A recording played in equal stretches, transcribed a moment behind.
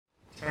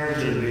Turn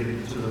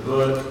to the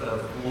book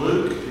of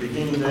Luke,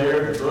 beginning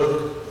there, the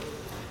book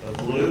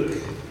of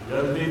Luke.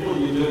 Young people,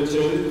 you do it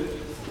too.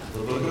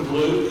 The book of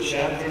Luke,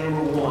 chapter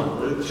number 1.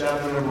 Luke,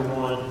 chapter number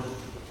 1.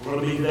 We're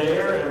going to be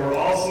there, and we're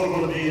also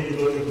going to be in the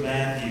book of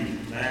Matthew.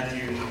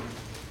 Matthew,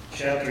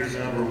 chapters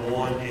number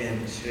 1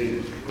 and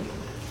 2.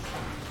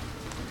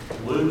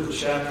 Luke,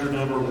 chapter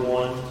number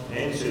 1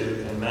 and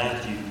 2, and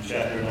Matthew,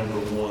 chapter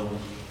number 1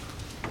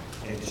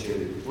 and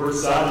 2. We're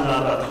excited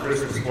now about the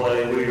Christmas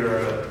play. We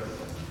are...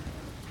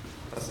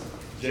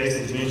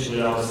 Jason's mentioned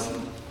it. I was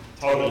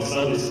talking in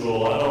Sunday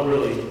school. I don't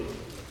really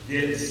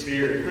get the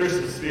spirit,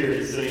 Christmas spirit,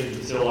 it seems,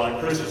 until like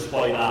Christmas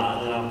play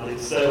night. And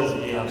it settles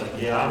me. I'm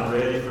like, yeah, I'm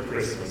ready for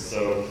Christmas.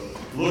 So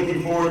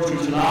looking forward to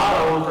tonight.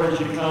 I will encourage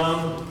you to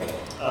come.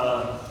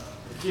 The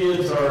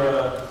kids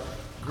are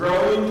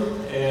growing,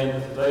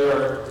 and they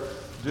are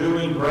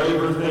doing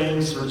braver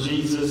things for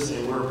Jesus,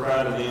 and we're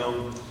proud of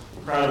them.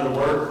 We're proud of the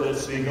work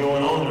that's been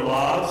going on in their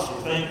lives.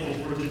 We're thankful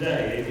for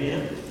today.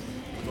 Amen.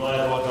 I'm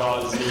glad what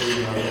God is doing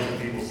in our young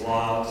people's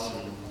lives,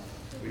 and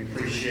we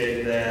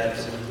appreciate that.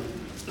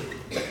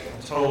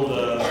 I told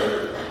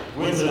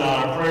Wednesday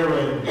night, our prayer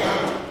room,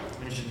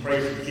 mentioned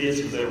pray for the kids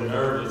because they were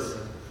nervous.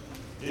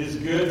 It is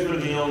good for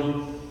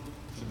them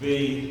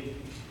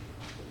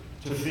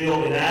to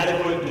feel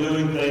inadequate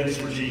doing things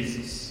for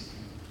Jesus.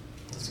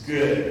 It's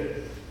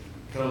good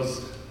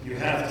because you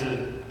have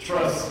to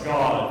trust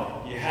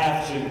God. You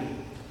have to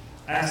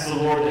ask the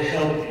Lord to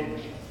help you.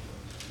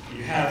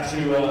 You have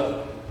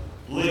to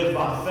live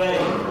by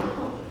faith.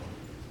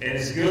 And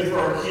it's good for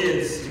our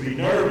kids to be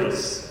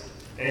nervous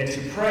and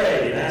to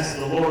pray and ask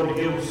the Lord to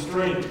give them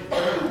strength.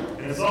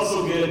 And it's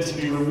also good to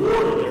be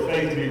rewarded, their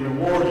faith to be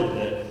rewarded,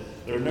 that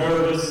they're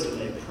nervous and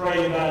they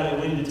pray about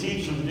it. We need to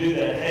teach them to do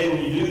that. Hey,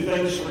 when you do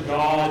things for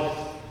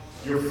God,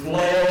 your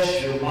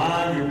flesh, your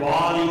mind, your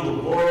body,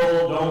 the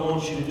world don't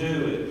want you to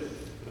do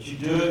it. But you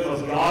do it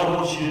because God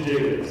wants you to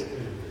do it.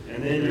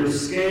 And then you're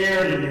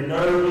scared and you're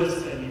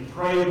nervous and you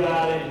pray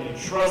about it and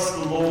you trust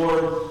the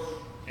Lord.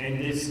 And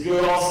it's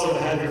good also to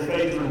have your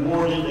faith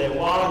rewarded, that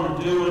while you're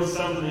doing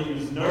something that you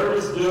was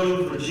nervous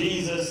doing for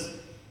Jesus,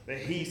 that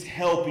He's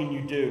helping you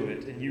do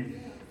it. And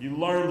you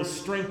learn the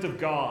strength of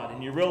God,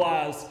 and you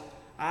realize,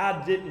 I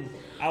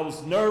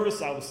was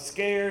nervous, I was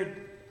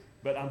scared,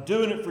 but I'm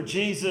doing it for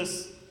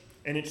Jesus.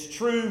 And it's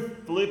true,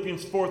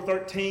 Philippians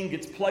 4:13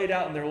 gets played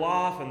out in their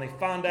life, and they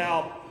find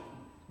out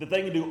that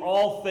they can do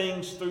all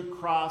things through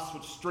Christ,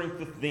 which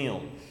strengtheneth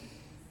them.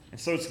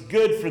 And so it's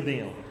good for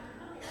them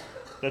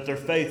that their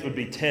faith would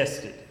be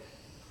tested.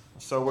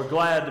 So we're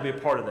glad to be a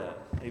part of that.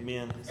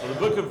 Amen. So the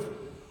book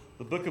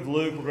of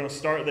Luke, we're going to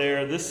start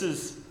there.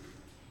 This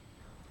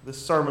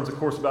sermon's, of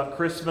course, about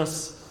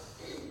Christmas.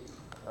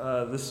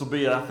 This will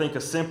be, I think, a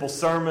simple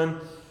sermon.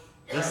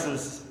 You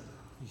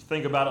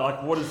think about it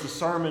like, what is the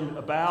sermon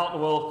about?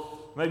 Well,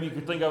 maybe you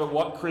could think of it,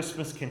 what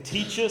Christmas can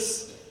teach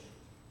us,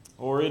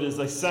 or it is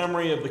a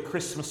summary of the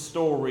Christmas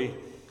story.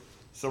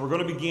 So we're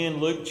going to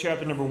begin Luke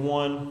chapter number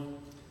 1.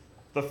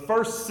 The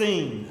first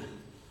scene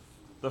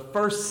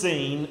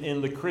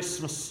in the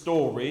Christmas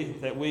story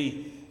that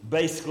we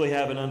basically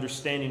have an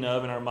understanding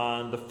of in our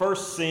mind, the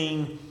first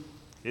scene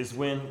is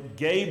when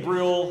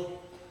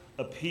Gabriel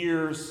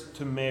appears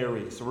to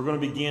Mary. So we're going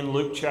to begin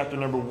Luke chapter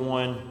number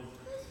 1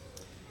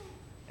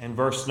 and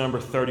verse number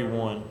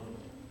 31.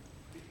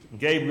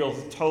 Gabriel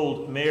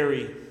told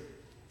Mary,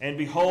 "And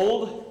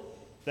behold,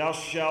 thou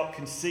shalt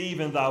conceive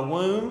in thy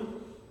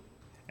womb,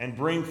 and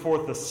bring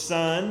forth a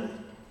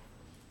son,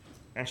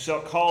 and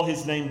shalt call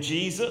his name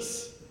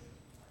Jesus.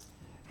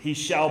 He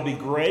shall be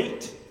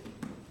great,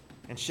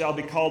 and shall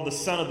be called the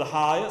Son of the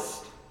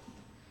Highest.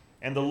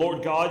 And the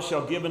Lord God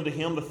shall give unto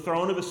him the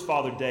throne of his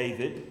father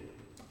David.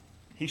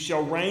 He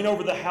shall reign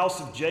over the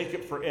house of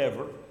Jacob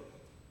forever,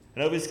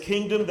 and of his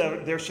kingdom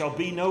there shall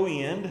be no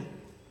end."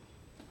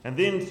 And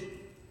then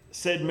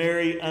said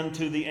Mary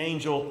unto the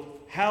angel,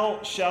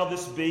 "How shall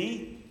this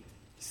be,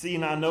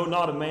 seeing I know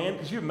not a man?"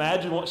 Could you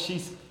imagine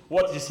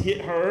what just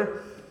hit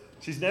her?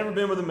 She's never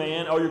been with a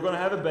man. Oh, you're going to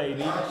have a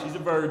baby. She's a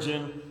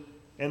virgin.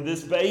 And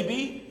this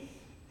baby,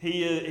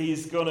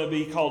 he's going to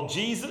be called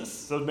Jesus.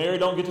 So Mary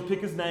don't get to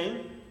pick his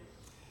name.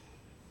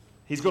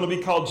 He's going to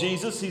be called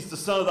Jesus. He's the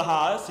Son of the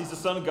Highest. He's the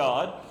Son of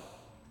God.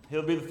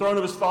 He'll be the throne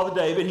of his father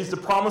David. He's the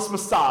promised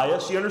Messiah.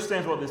 She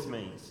understands what this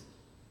means.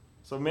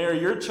 So Mary,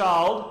 you're a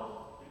child.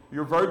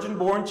 You're a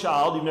virgin-born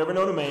child. You've never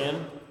known a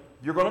man.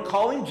 You're going to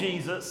call him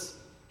Jesus.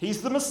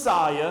 He's the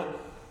Messiah.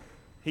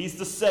 He's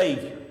the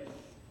Savior.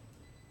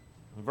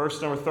 In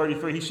verse number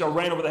 33, "He shall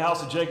reign over the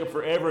house of Jacob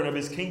forever, and of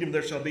his kingdom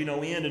there shall be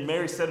no end. And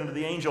Mary said unto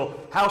the angel,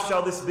 How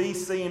shall this be,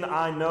 seeing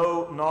I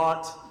know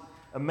not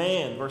a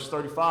man?" Verse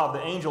 35,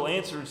 "The angel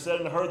answered and said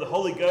unto her, The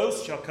Holy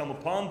Ghost shall come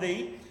upon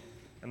thee,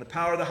 and the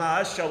power of the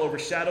highest shall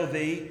overshadow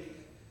thee.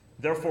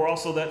 Therefore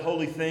also that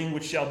holy thing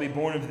which shall be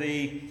born of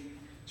thee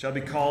shall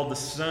be called the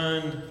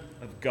Son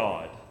of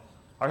God."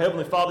 Our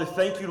Heavenly Father,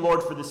 thank you,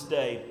 Lord, for this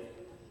day.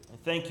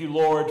 And thank you,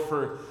 Lord,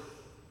 for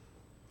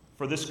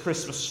this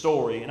Christmas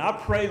story. And I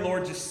pray,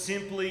 Lord, just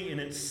simply in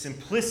its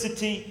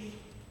simplicity,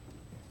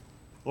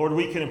 Lord,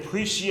 we can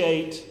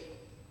appreciate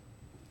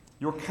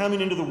You're coming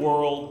into the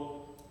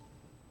world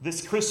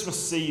this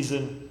Christmas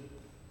season.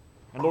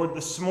 And Lord,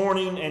 this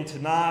morning and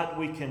tonight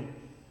we can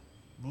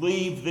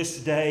leave this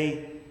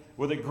day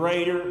with a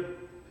greater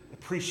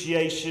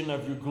appreciation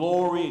of your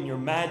glory and your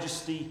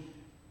majesty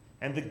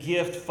and the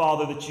gift,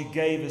 Father, that you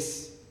gave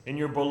us in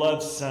your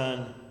beloved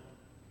Son.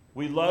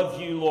 We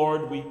love you,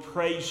 Lord. We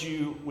praise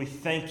you. We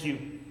thank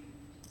you.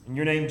 In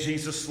your name,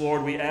 Jesus,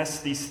 Lord, we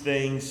ask these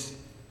things.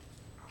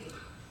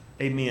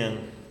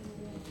 Amen.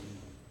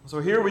 So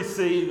here we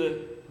see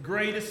the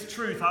greatest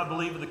truth, I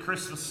believe, of the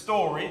Christmas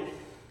story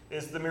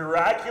is the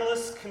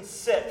miraculous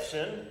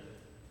conception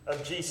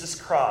of Jesus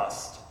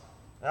Christ.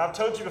 Now, I've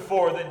told you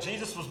before that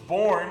Jesus was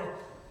born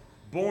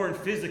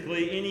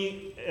physically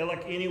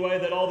any way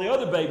that all the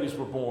other babies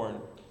were born.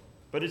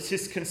 But it's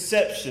his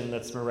conception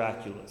that's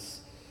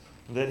miraculous.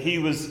 That he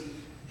was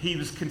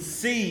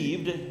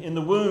conceived in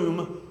the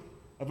womb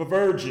of a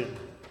virgin.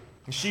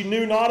 And she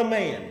knew not a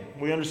man.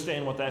 We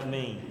understand what that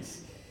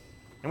means.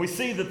 And we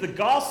see that the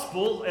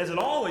gospel, as it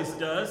always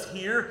does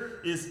here,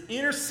 is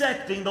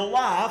intersecting the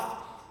life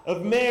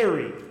of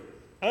Mary.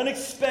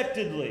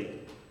 Unexpectedly,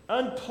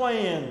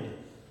 unplanned.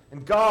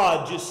 And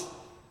God just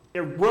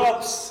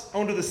erupts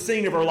onto the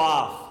scene of her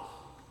life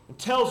and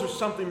tells her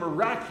something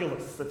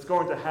miraculous that's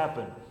going to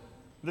happen.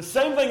 The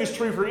same thing is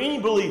true for any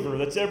believer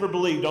that's ever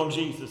believed on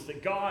Jesus,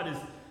 that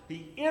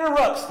He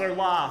interrupts their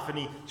life and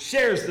He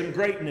shares them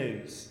great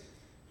news.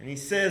 And He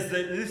says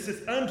that this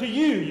is unto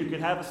you, you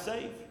can have a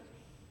Savior.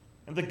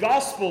 And the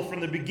gospel from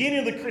the beginning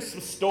of the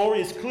Christmas story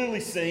is clearly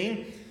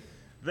seen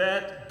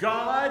that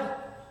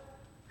that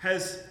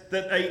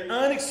an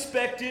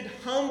unexpected,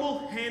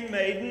 humble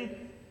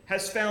handmaiden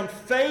has found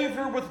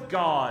favor with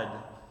God,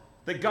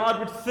 that God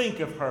would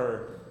think of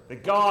her,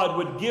 that God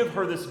would give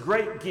her this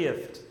great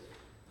gift.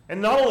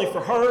 And not only for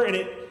her, and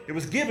it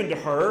was given to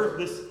her,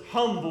 this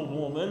humble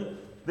woman,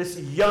 this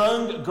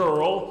young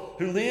girl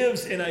who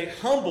lives in a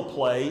humble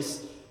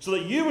place, so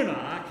that you and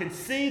I can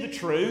see the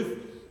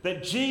truth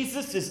that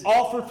Jesus is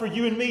offered for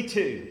you and me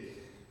too.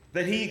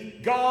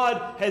 That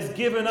God has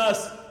given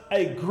us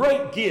a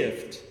great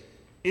gift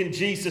in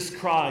Jesus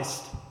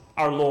Christ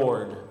our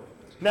Lord.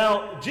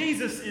 Now,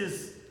 Jesus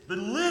is the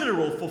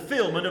literal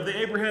fulfillment of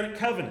the Abrahamic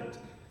covenant.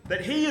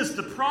 That He is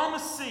the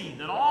promised seed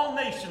that all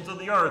nations of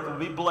the earth will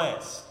be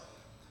blessed.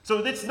 So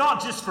it's not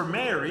just for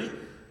Mary.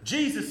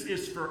 Jesus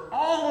is for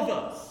all of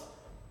us.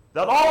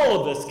 That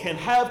all of us can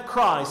have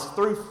Christ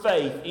through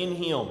faith in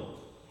Him.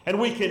 And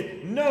we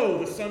can know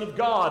the Son of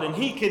God, and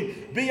He can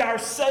be our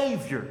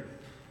Savior.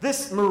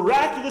 This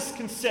miraculous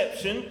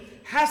conception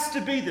has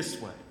to be this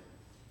way.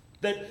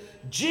 That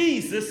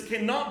Jesus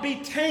cannot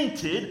be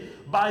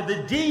tainted by the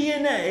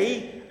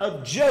DNA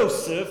of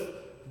Joseph,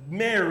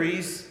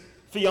 Mary's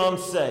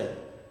fiancé.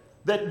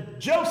 That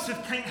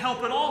Joseph can't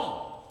help at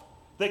all.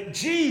 That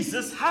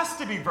Jesus has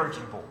to be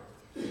virgin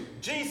born.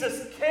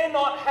 Jesus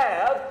cannot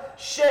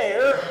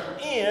share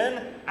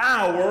in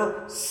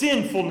our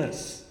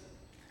sinfulness.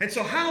 And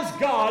so how's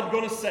God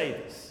going to save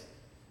us?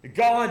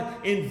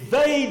 God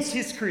invades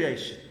His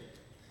creation.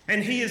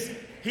 And He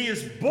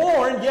is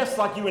born, yes,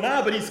 like you and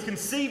I, but He's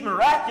conceived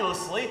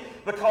miraculously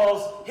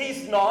because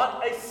He's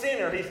not a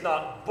sinner. He's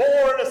not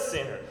born a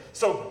sinner.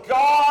 So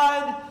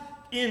God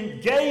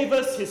gave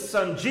us His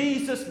Son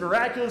Jesus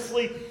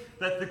miraculously,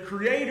 that the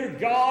Creator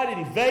God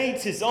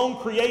invades His own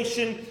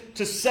creation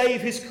to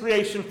save His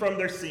creation from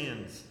their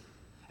sins.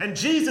 And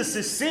Jesus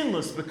is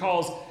sinless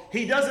because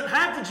He doesn't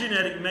have the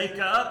genetic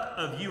makeup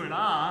of you and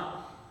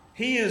I.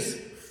 He is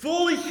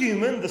fully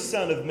human, the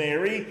Son of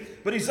Mary,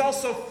 but He's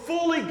also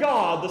fully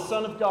God, the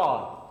Son of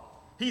God.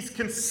 He's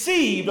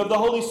conceived of the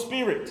Holy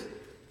Spirit.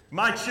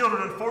 My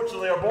children,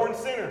 unfortunately, are born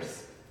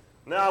sinners.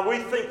 Now, we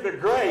think they're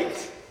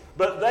great,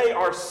 but they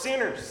are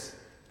sinners.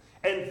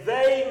 And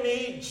they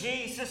need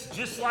Jesus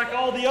just like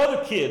all the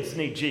other kids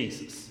need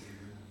Jesus.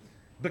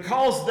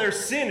 Because they're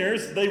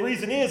sinners, the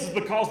reason is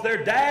because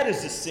their dad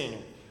is a sinner.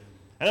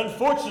 And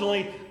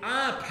unfortunately,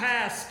 I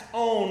passed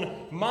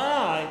on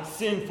my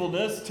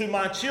sinfulness to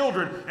my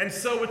children. And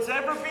so it's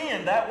ever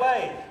been that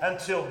way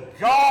until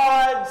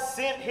God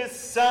sent His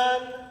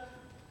Son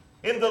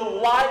in the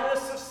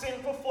likeness of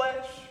sinful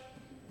flesh.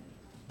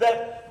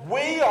 That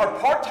we are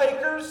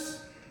partakers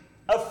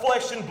of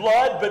flesh and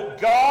blood, but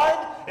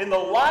God, in the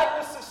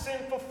likeness of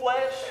sinful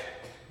flesh,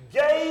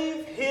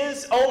 gave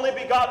His only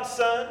begotten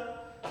Son,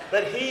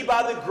 that He,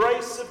 by the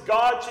grace of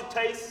God, should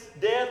taste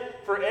death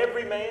for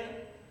every man.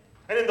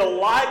 And in the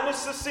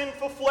likeness of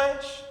sinful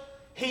flesh,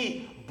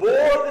 He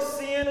bore the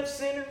sin of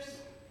sinners.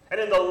 And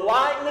in the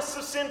likeness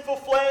of sinful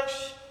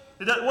flesh,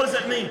 what does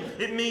that mean?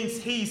 It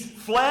means He's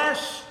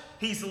flesh,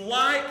 He's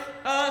like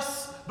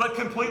us, but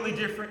completely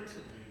different.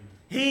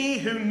 He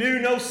who knew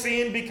no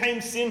sin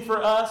became sin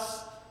for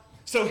us.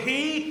 So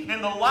He,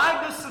 in the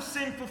likeness of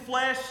sinful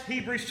flesh,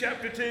 Hebrews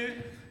chapter 2,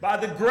 by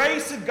the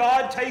grace of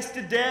God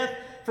tasted death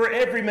for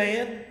every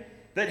man,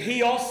 that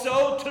He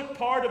also took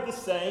part of the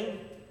same,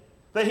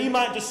 that He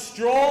might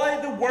destroy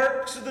the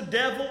works of the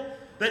devil,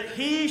 that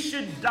He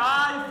should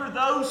die for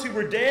those who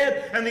were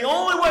dead. And the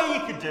only way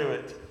He could do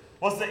it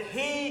was that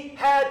he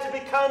had to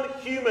become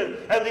human.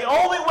 And the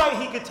only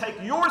way he could take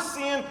your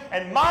sin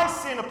and my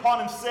sin upon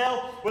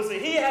himself was that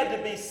he had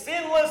to be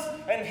sinless,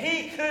 and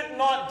he could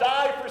not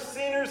die for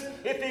sinners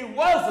if he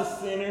was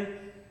a sinner.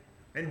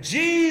 And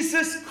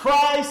Jesus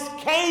Christ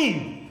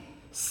came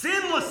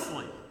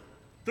sinlessly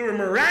through a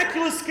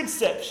miraculous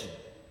conception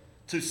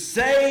to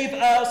save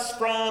us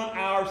from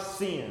our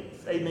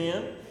sins.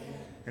 Amen?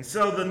 And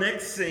so the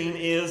next scene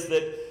is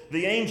that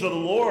the angel of the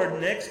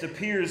Lord next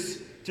appears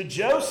to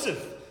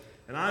Joseph.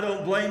 And I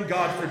don't blame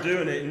God for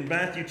doing it. In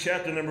Matthew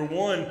chapter number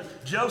 1,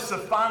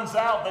 Joseph finds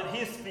out that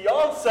his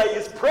fiancée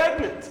is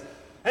pregnant.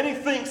 And he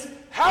thinks,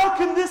 how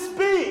can this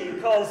be?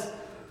 Because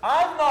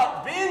I've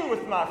not been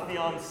with my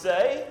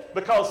fiancée.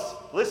 Because,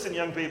 listen,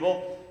 young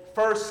people,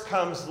 first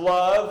comes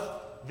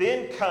love,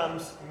 then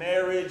comes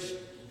marriage,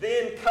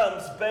 then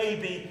comes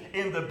baby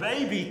in the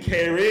baby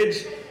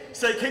carriage.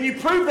 So can you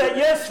prove that?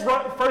 Yes,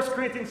 1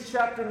 Corinthians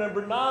chapter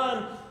number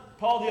 9,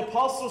 Paul the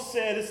Apostle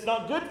said it's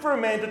not good for a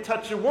man to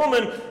touch a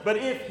woman, but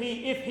if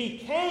he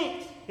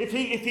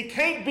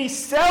can't be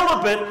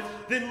celibate,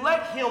 then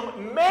let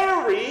him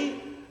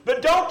marry,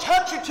 but don't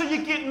touch her till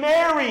you get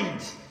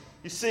married.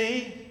 You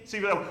see,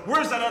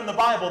 where's that in the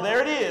Bible?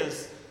 There it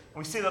is.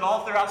 And we see that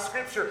all throughout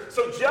Scripture.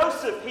 So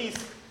Joseph,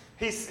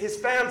 he's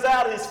found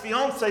out his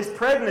fiancee's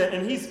pregnant,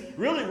 and he's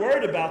really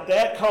worried about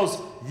that,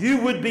 because you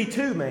would be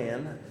too,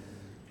 man.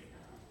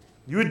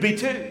 You would be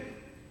too.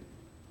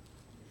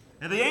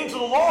 And the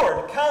angel of the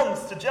Lord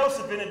comes to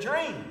Joseph in a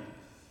dream.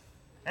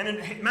 And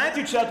in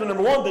Matthew chapter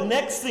number 1, the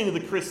next scene of the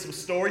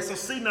Christmas story, so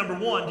scene number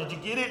 1, did you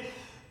get it?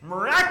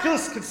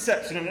 Miraculous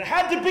conception. And it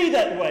had to be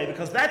that way,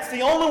 because that's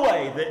the only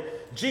way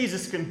that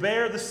Jesus can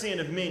bear the sin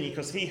of many,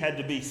 because he had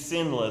to be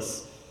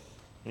sinless.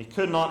 And he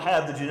could not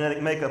have the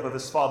genetic makeup of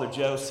his father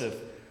Joseph.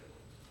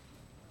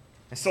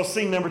 And so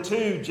scene number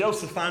 2,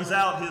 Joseph finds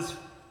out his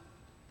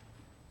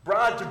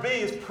bride-to-be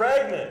is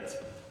pregnant.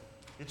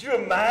 Did you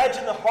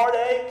imagine the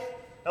heartache?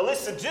 Now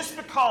listen, just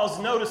because,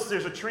 notice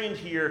there's a trend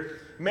here.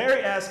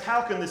 Mary asked,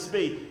 how can this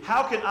be?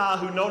 How can I,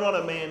 who know not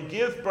a man,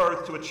 give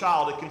birth to a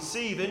child and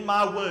conceive in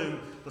my womb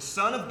the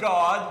Son of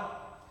God,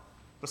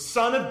 the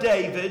Son of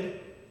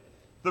David,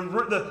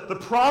 the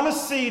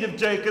promised seed of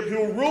Jacob, who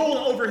will rule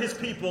over his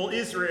people,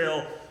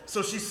 Israel?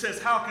 So she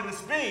says, how can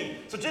this be?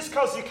 So just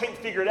because you can't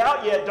figure it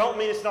out yet, don't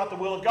mean it's not the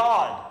will of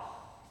God.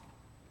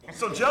 And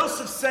so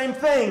Joseph, same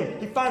thing.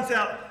 He finds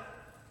out,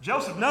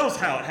 Joseph knows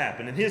how it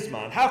happened in his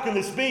mind. How can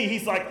this be?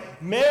 He's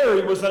like,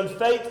 Mary was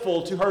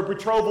unfaithful to her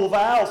betrothal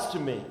vows to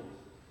me.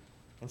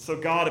 And so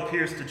God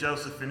appears to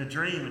Joseph in a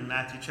dream in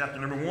Matthew chapter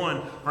number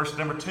 1, verse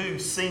number 2,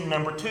 scene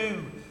number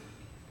 2.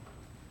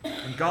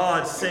 And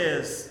God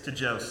says to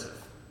Joseph,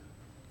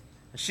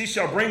 and she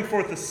shall bring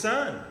forth a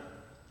son,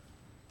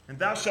 and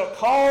thou shalt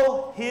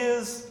call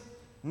his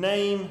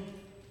name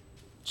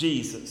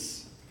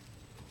Jesus.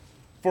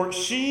 For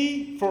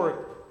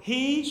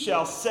he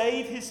shall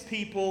save his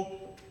people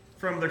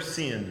from their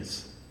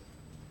sins.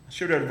 I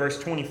showed out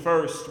verse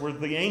 21st, where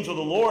the angel of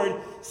the Lord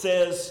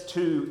says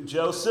to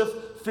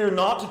Joseph, fear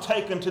not to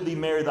take unto thee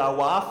Mary thy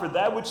wife, for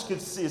that which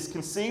is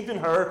conceived in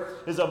her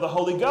is of the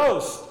Holy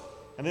Ghost.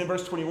 And then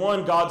verse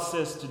 21, God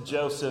says to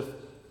Joseph,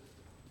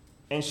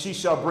 and she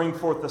shall bring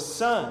forth a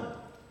son,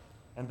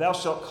 and thou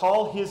shalt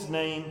call his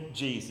name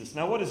Jesus.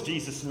 Now what does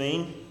Jesus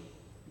mean?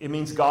 It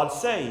means God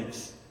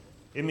saves.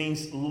 It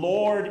means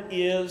Lord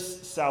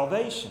is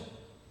salvation.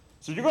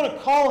 So you're going to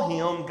call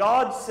him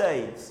God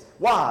saves.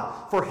 Why?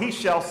 For he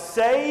shall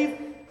save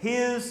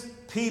his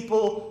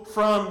people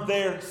from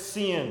their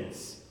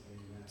sins.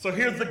 So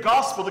here's the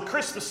gospel, the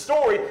Christmas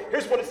story.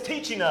 Here's what it's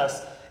teaching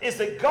us, is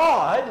that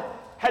God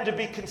had to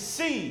be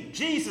conceived.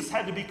 Jesus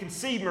had to be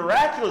conceived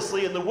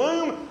miraculously in the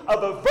womb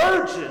of a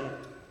virgin,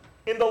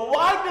 in the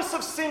likeness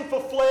of sinful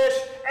flesh,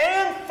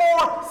 and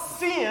for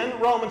sin,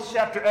 Romans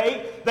chapter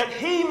 8, that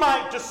he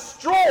might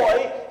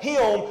destroy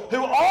him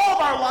who all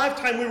of our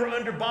lifetime we were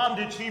under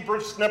bondage,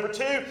 Hebrews number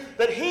 2,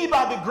 that he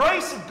by the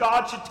grace of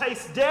God should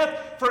taste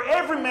death for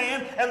every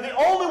man, and the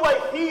only way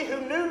he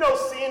who knew no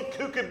sin,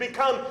 who could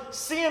become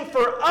sin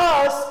for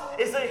us,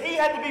 is that he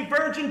had to be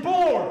virgin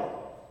born.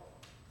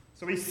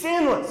 So he's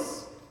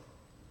sinless.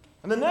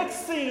 And the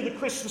next scene of the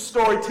Christmas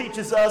story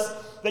teaches us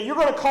that you're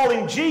going to call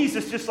him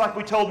Jesus, just like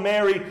we told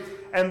Mary,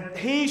 and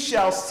he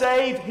shall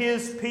save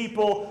his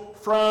people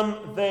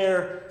from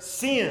their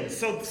sins.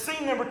 So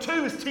scene number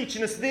 2 is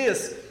teaching us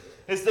this,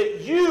 is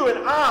that you and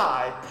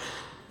I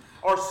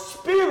are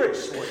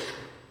spiritually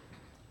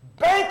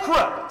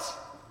bankrupt,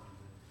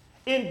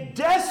 in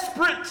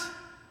desperate,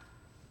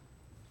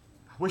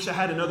 I wish I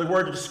had another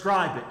word to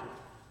describe it,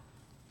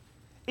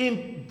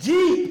 in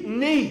deep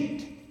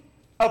need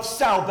of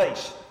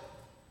salvation.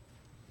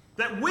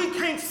 That we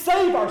can't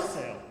save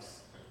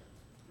ourselves.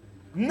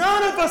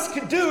 None of us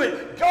could do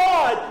it.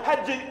 God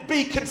had to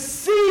be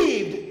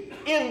conceived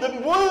in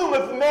the womb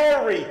of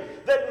Mary,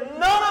 that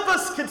none of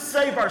us could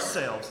save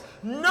ourselves.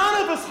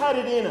 None of us had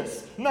it in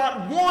us.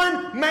 Not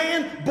one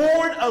man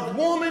born of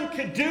woman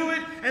could do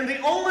it, and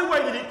the only way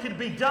that it could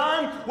be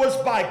done was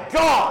by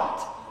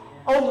God.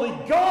 Only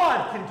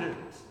God can do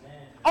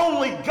it.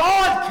 Only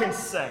God can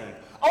save.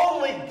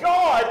 Only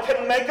God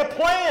can make a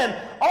plan.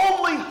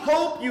 Only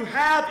hope you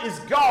have is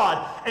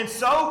God. And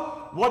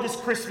so, what is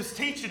Christmas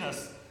teaching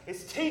us?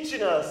 It's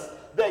teaching us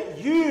that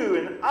you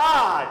and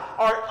I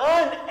are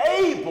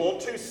unable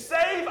to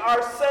save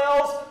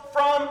ourselves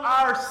from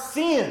our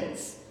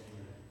sins.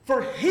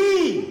 For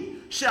He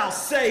shall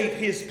save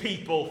His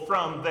people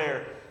from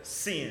their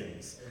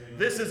sins.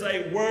 This is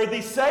a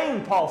worthy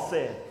saying, Paul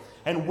said,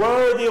 and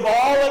worthy of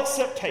all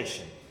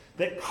acceptation,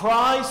 that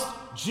Christ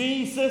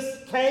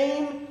Jesus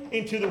came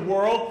into the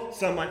world.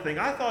 Some might think,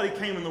 I thought He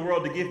came in the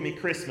world to give me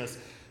Christmas.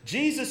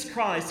 Jesus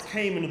Christ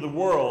came into the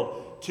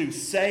world to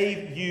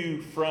save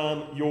you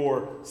from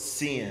your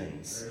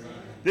sins. Amen.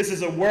 This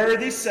is a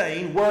worthy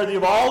saying, worthy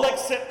of all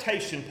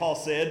acceptation, Paul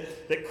said,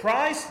 that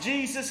Christ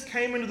Jesus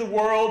came into the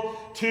world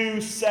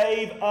to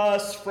save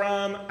us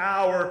from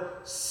our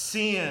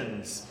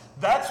sins.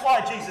 That's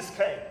why Jesus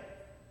came.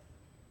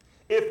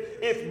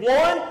 If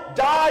one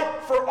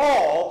died for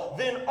all,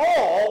 then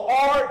all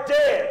are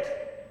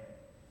dead.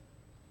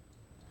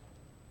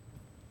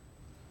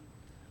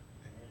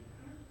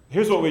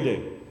 Here's what we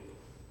do.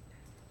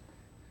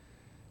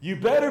 You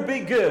better be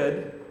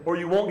good or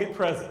you won't get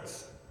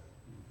presents.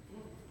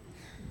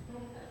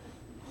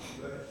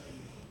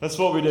 That's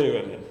what we do,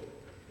 isn't it?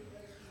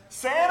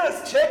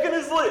 Santa's checking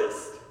his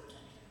list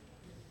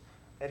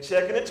and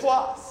checking it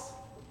twice.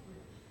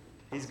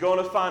 He's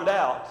going to find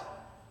out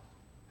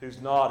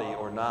who's naughty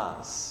or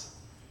nice.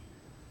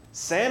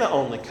 Santa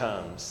only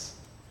comes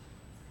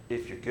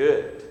if you're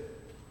good.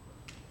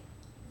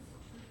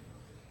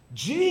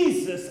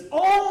 Jesus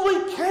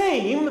only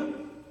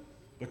came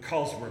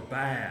because we're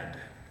bad.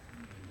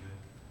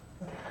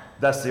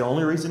 That's the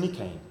only reason He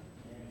came.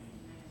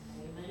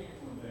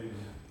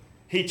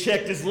 He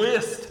checked His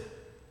list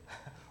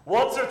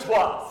once or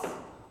twice.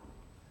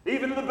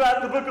 Even in the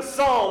book of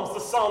Psalms, the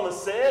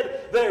psalmist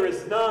said, there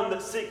is none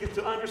that seeketh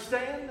to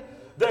understand.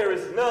 There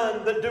is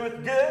none that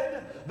doeth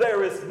good.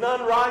 There is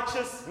none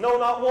righteous, no,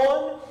 not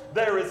one.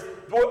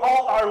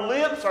 All our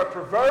lips are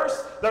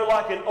perverse. They're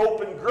like an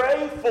open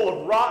grave full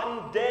of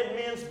rotten, dead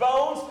men's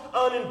bones,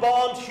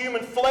 unembalmed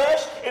human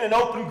flesh in an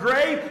open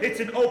grave. It's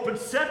an open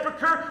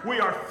sepulcher. We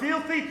are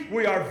filthy.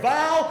 We are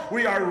vile.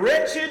 We are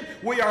wretched.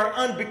 We are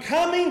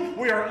unbecoming.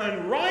 We are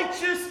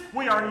unrighteous.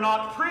 We are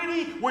not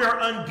pretty. We are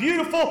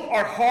unbeautiful.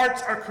 Our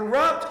hearts are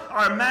corrupt.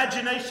 Our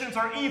imaginations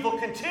are evil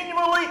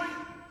continually.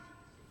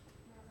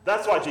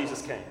 That's why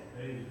Jesus came.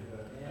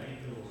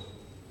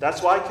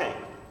 That's why He came.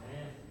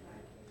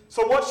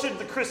 So what should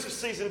the Christmas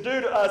season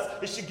do to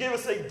us? It should give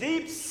us a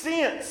deep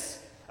sense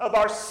of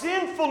our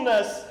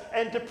sinfulness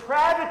and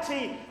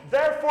depravity,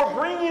 therefore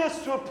bringing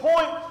us to a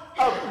point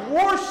of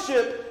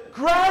worship,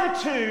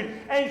 gratitude,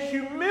 and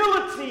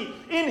humility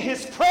in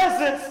His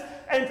presence,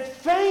 and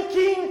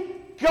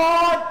thanking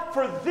God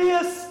for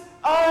this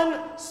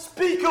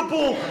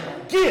unspeakable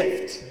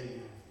gift.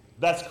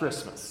 That's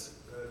Christmas.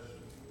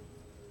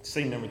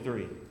 Scene number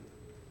 3.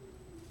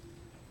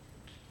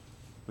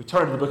 We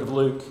turn to the book of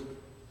Luke.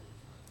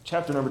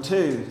 Chapter number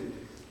 2.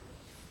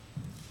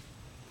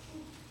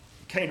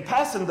 It came to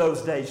pass in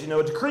those days,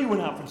 a decree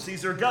went out from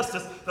Caesar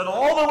Augustus that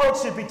all the world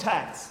should be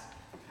taxed.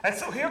 And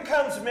so here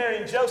comes Mary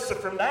and Joseph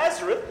from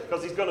Nazareth,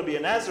 because he's going to be a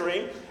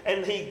Nazarene,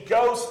 and he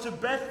goes to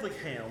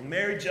Bethlehem.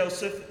 Mary,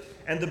 Joseph,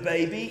 and the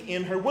baby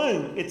in her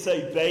womb. It's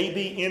a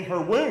baby in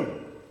her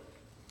womb.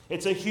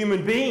 It's a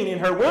human being in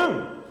her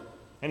womb.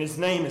 And his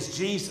name is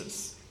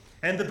Jesus.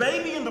 And the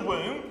baby in the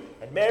womb,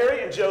 and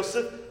Mary and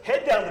Joseph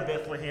head down to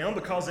Bethlehem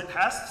because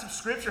some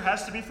scripture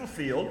has to be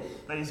fulfilled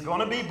that He's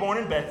going to be born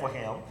in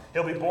Bethlehem.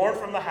 He'll be born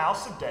from the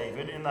house of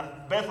David, and the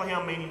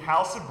Bethlehem meaning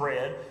house of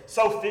bread.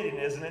 So fitting,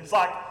 isn't it? It's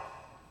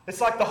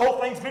like the whole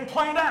thing's been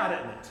planned out,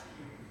 isn't it?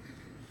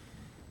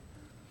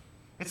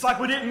 It's like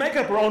we didn't make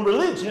up our own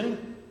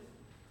religion.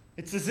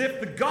 It's as if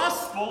the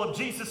gospel of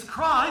Jesus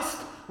Christ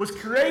was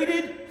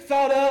created,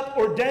 thought up,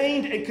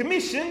 ordained, and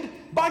commissioned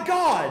by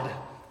God.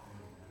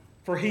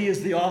 For He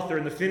is the author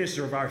and the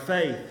finisher of our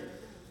faith.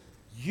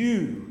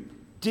 You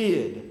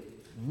did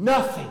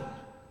nothing.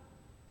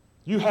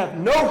 You have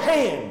no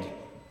hand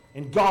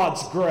in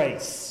God's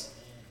grace.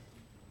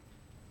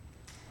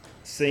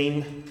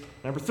 Scene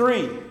number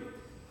 3.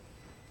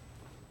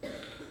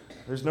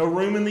 There's no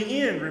room in the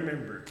inn,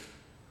 remember.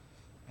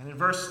 And in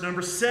verse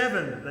number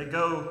 7, they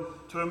go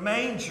to a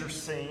manger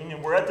scene.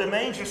 And we're at the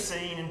manger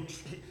scene in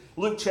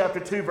Luke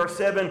chapter 2, verse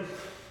 7.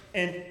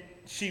 And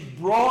she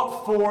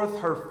brought forth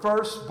her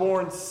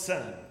firstborn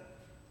son.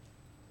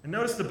 And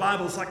notice the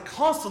Bible is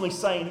constantly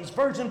saying he's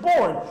virgin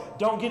born.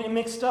 Don't get it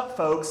mixed up,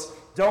 folks.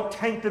 Don't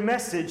taint the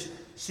message.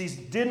 She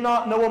did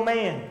not know a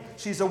man.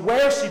 She's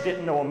aware she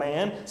didn't know a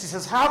man. She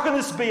says, how can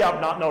this be?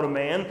 I've not known a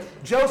man.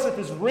 Joseph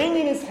is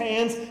wringing his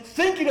hands,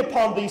 thinking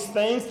upon these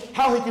things,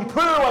 how he can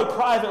put her away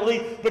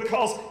privately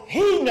because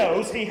he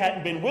knows he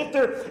hadn't been with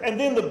her. And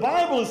then the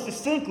Bible is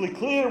distinctly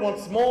clear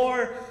once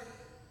more.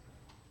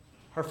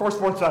 Her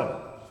firstborn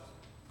son.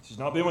 She's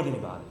not been with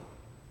anybody.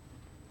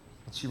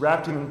 And she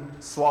wrapped him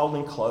in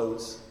swaddling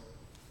clothes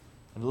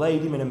and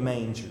laid him in a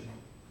manger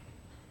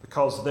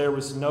because there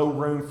was no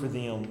room for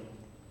them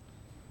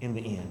in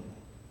the inn.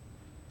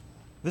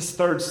 This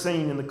third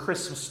scene in the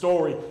Christmas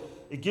story,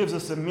 it gives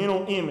us a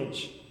mental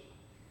image.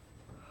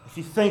 If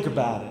you think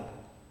about it,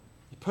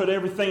 you put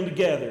everything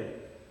together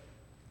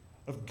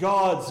of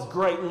God's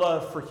great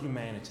love for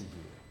humanity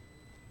here.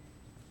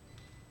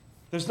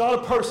 There's not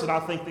a person, I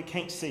think, that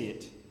can't see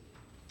it.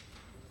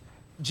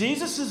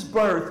 Jesus'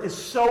 birth is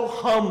so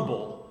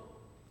humble,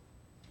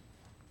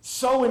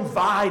 so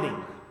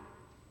inviting,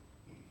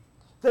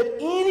 that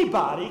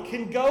anybody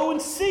can go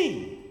and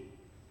see.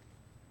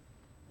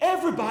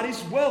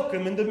 Everybody's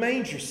welcome in the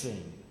manger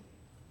scene.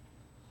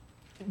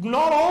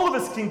 Not all of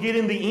us can get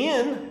in the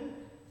inn.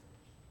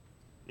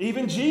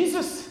 Even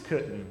Jesus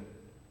couldn't.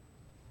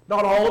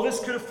 Not all of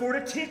us could afford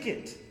a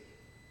ticket.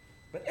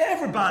 But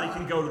everybody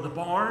can go to the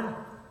barn.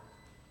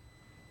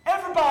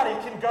 Everybody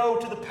can go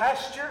to the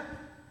pasture.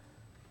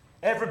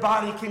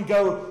 Everybody can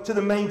go to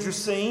the manger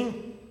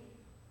scene.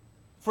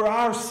 For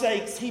our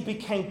sakes, he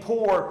became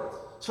poor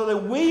so that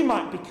we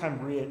might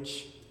become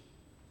rich.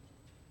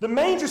 The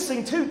manger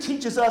scene, too,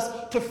 teaches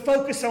us to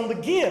focus on the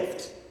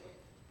gift.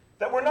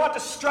 That we're not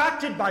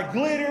distracted by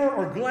glitter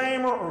or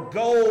glamour or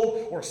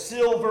gold or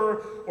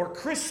silver or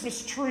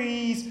Christmas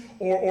trees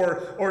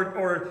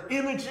or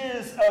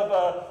images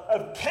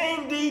of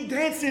candy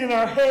dancing in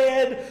our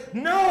head.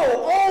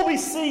 No, all we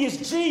see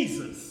is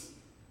Jesus.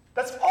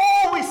 That's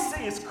all we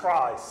see is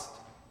Christ.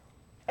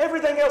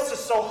 Everything else is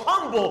so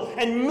humble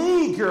and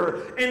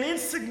meager and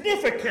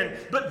insignificant.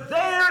 But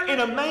there in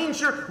a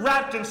manger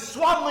wrapped in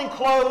swaddling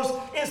clothes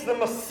is the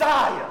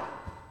Messiah.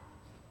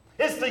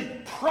 Is the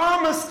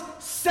promised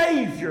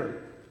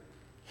Savior.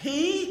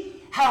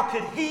 How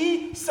could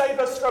He save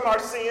us from our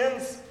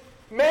sins?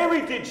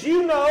 Mary, did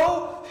you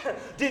know?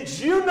 Did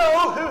you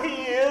know who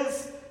He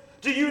is?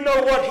 Do you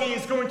know what He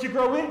is going to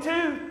grow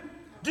into?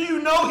 Do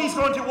you know He's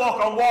going to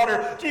walk on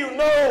water? Do you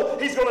know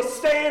He's going to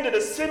stand in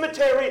a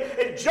cemetery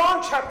in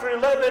John chapter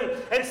 11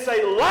 and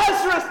say,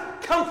 Lazarus,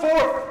 come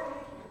forth?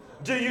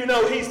 Do you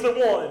know He's the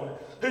one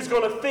who's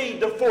going to feed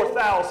the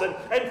 4,000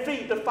 and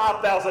feed the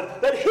 5,000?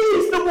 That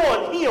He's the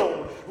one,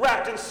 Him,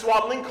 wrapped in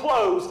swaddling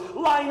clothes,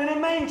 lying in a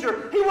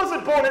manger. He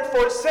wasn't born at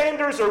Fort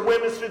Sanders or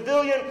Women's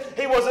Pavilion.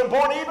 He wasn't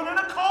born even in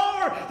a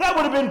car. That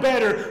would have been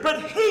better.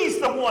 But He's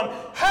the one.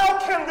 How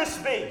can this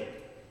be?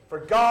 For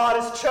God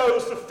has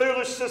chose the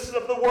foolishness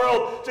of the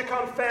world to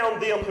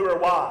confound them who are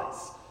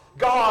wise.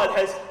 God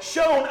has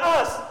shown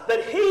us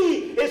that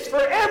He is for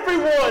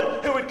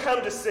everyone who would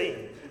come to see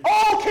Him.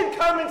 All can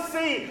come and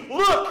see.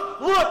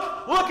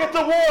 Look at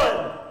the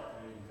one.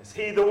 Is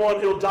He the one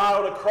who'll die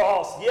on a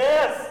cross?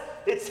 Yes,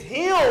 it's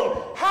Him.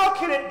 How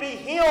can it be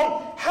Him?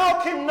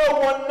 How can no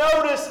one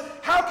notice?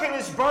 How can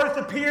His birth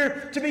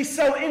appear to be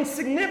so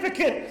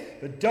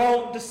insignificant? But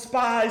don't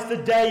despise the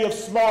day of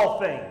small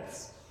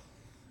things.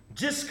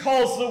 Just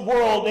because the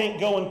world ain't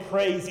going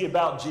crazy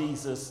about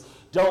Jesus,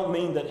 don't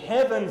mean that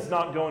heaven's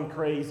not going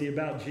crazy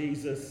about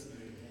Jesus.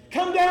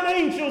 Come down,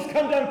 angels,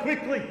 come down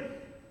quickly.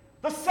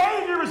 The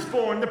Savior is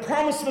born, the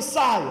promised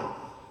Messiah,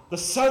 the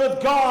Son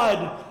of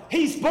God.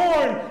 He's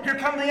born. Here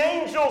come the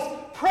angels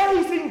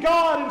praising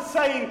God and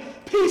saying,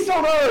 peace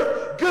on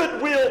earth,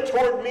 goodwill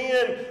toward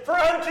men. For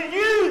unto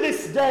you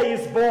this day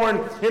is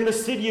born in the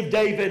city of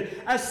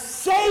David a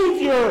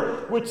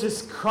Savior, which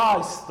is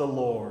Christ the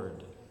Lord.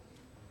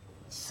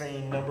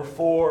 Scene number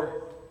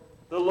 4,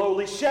 the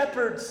lowly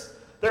shepherds.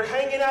 They're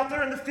hanging out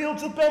there in the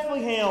fields of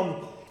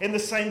Bethlehem in the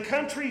same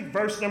country.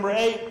 Verse number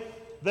 8.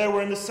 There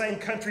were in the same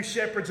country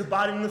shepherds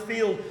abiding in the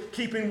field,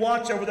 keeping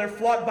watch over their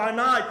flock by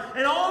night.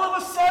 And all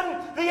of a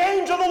sudden, the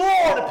angel of the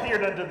Lord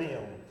appeared unto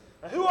them.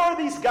 Now, who are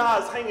these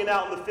guys hanging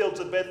out in the fields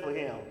of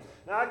Bethlehem?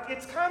 Now,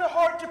 it's kind of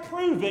hard to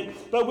prove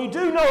it, but we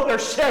do know they're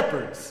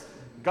shepherds.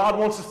 God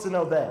wants us to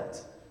know that.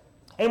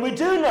 And we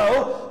do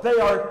know they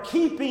are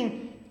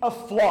keeping a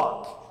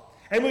flock.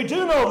 And we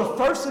do know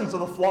the firstings of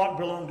the flock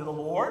belong to the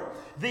Lord.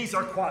 These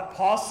are quite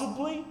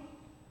possibly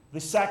the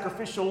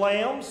sacrificial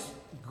lambs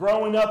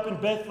growing up in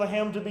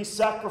Bethlehem to be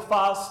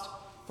sacrificed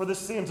for the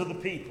sins of the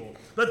people.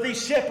 But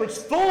these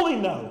shepherds fully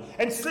know.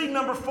 And scene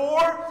number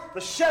 4, the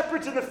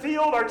shepherds in the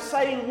field are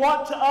saying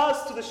what to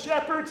us, to the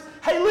shepherds?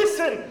 Hey,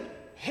 listen,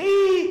 He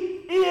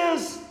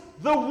is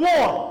the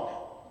one.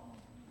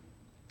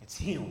 It's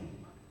Him.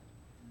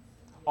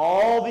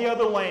 All the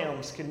other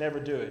lambs can never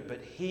do it,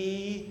 but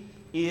He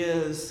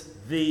is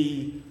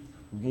the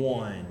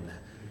one.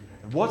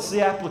 And what's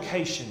the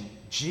application?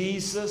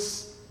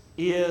 Jesus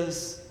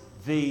is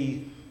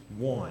the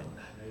one.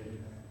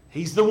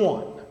 He's the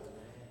one.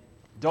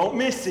 Don't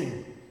miss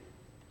Him.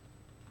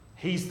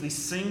 He's the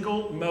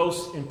single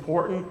most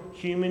important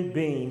human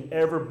being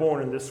ever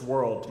born in this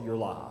world to your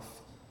life.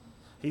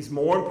 He's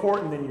more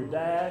important than your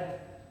dad.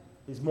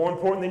 He's more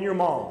important than your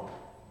mom.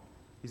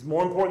 He's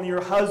more important than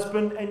your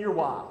husband and your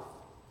wife.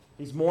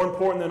 He's more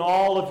important than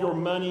all of your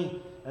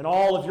money and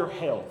all of your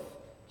health.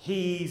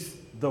 He's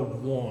the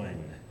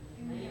one.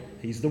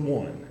 He's the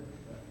one.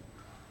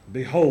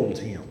 Behold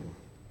Him.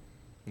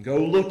 Go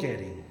look at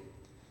Him.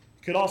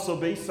 It could also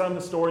be, some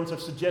historians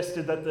have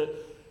suggested that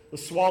the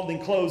swaddling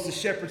clothes, the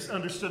shepherds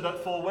understood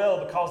that full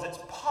well, because it's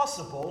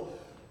possible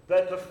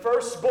that the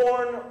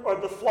firstborn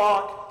of the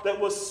flock that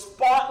was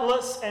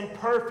spotless and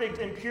perfect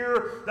and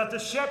pure, that the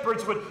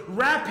shepherds would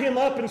wrap him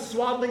up in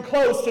swaddling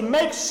clothes to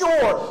make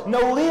sure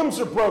no limbs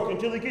are broken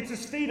till he gets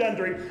his feet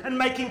under him, and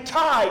make him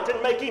tight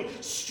and make him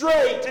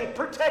straight and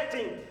protect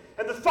him.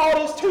 And the thought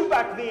is, too,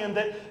 back then,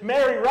 that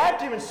Mary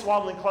wrapped him in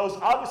swaddling clothes,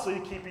 obviously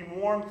to keep him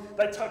warm.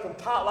 They tuck him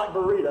tight like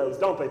burritos,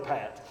 don't they,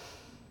 Pat?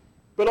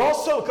 But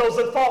also because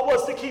the thought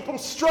was to keep them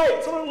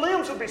straight, so their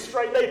limbs would be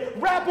straight. They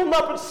wrap them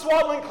up in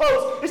swaddling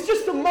clothes. It's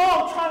just a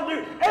mom trying to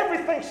do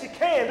everything she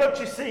can, don't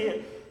you see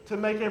it, to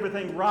make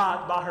everything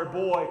right by her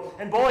boy.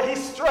 And boy,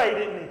 he's straight,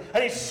 isn't he?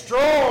 And he's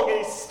strong,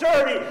 and he's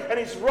sturdy, and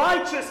he's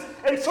righteous.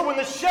 And so when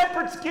the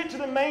shepherds get to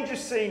the manger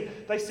scene,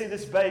 they see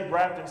this babe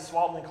wrapped in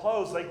swaddling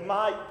clothes. They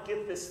might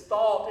get this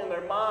thought in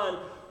their mind,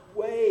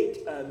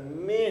 wait a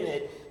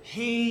minute,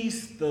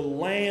 he's the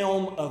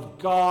Lamb of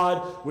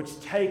God which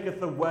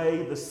taketh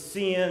away the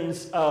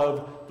sins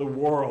of the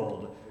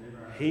world.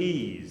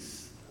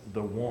 He's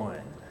the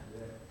one.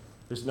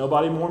 There's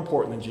nobody more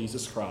important than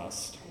Jesus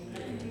Christ.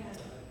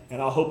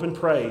 And I hope and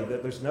pray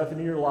that there's nothing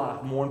in your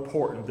life more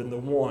important than the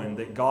one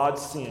that God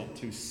sent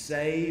to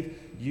save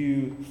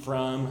you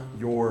from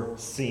your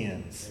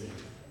sins.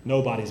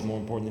 Nobody's more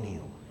important than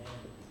him.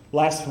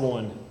 Last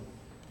one,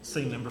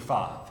 scene number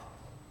 5.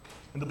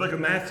 In the book of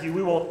Matthew,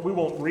 we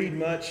won't read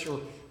much or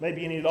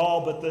maybe any at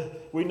all,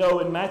 but we know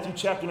in Matthew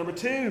chapter number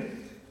 2,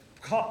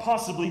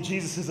 possibly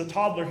Jesus is a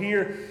toddler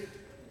here,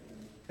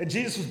 and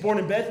Jesus was born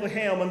in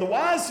Bethlehem, and the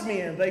wise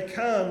men, they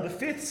come, the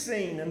 5th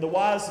scene, and the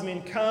wise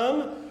men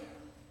come,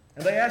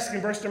 and they ask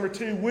in verse number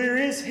 2, where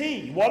is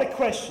he? What a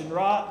question,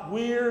 right?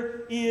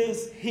 Where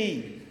is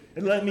he?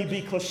 And let me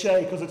be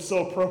cliche because it's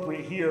so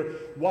appropriate here.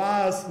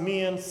 Wise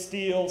men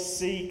still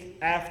seek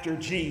after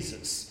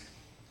Jesus.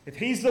 If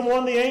he's the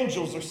one the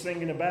angels are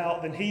singing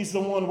about, then he's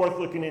the one worth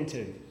looking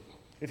into.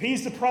 If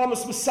he's the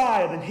promised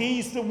Messiah, then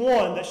he's the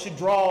one that should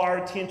draw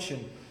our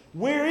attention.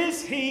 Where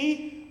is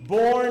he,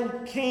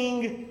 born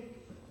King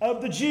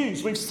of the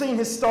Jews? We've seen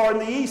his star in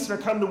the east and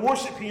are come to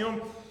worship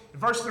him. In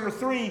verse number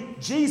 3,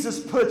 Jesus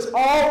puts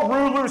all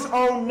rulers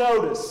on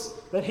notice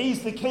that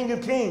he's the King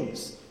of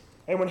Kings.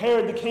 And when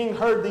Herod the king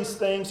heard these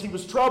things, he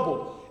was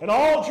troubled, and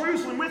all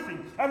Jerusalem with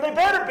him. And they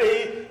better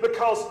be,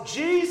 because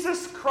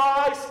Jesus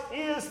Christ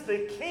is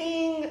the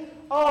King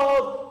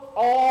of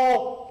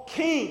all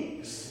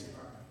kings.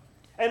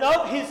 And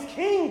of his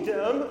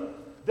kingdom,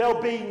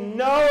 there'll be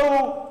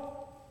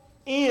no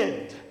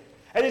end.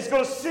 And he's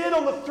going to sit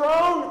on the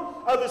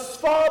throne of his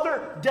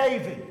father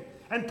David.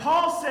 And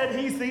Paul said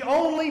he's the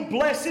only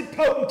blessed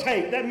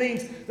potentate. That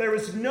means there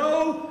is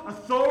no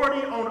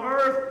authority on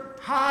earth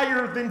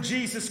higher than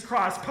Jesus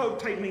Christ.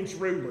 Potentate means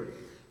ruler.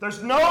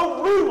 There's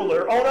no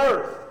ruler on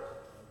earth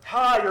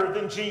higher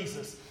than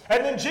Jesus.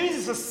 And then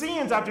Jesus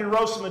ascends after he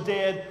rose from the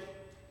dead.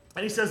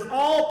 And he says,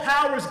 all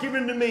power is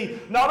given to me,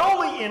 not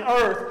only in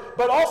earth,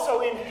 but also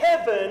in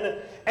heaven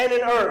and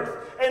in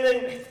earth. And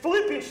in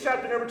Philippians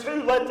chapter number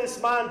 2, let this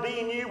mind be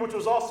in you, which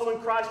was also in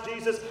Christ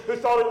Jesus, who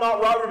thought it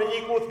not robbery to be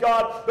equal with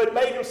God, but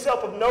made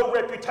himself of no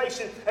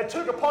reputation, and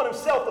took upon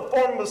himself the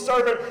form of a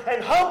servant,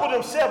 and humbled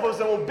himself as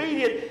an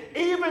obedient,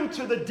 even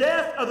to the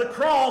death of the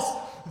cross.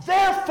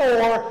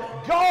 Therefore,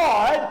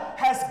 God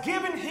has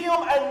given him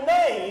a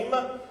name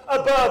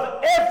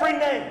above every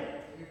name,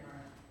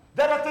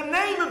 that at the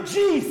name of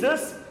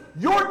Jesus,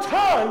 your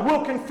tongue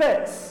will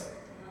confess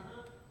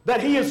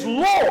that he is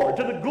Lord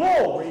to the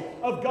glory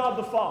of God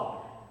the Father.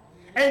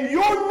 And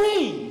your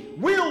knee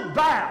will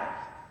bow.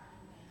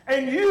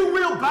 And you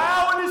will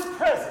bow in his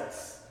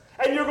presence.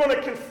 And you're going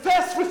to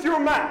confess with your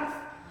mouth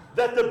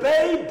that the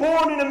babe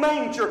born in a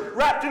manger,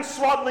 wrapped in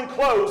swaddling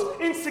clothes,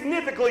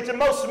 insignificantly to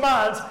most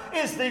minds,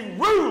 is the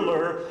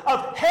ruler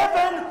of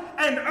heaven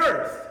and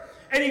earth.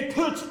 And he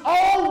puts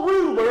all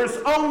rulers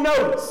on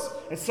notice.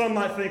 And some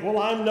might think, well,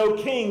 I'm no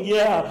king.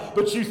 Yeah,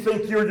 but you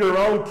think you're your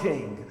own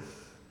king.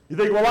 You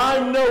think, well,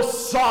 I'm no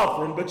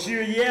sovereign, but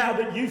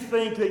you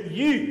think that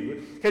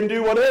you can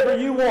do whatever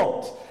you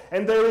want.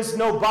 And there is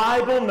no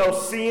Bible, no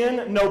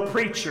sin, no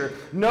preacher,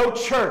 no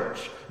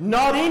church,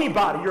 not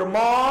anybody, your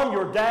mom,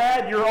 your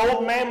dad, your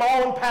old mama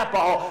and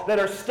papa that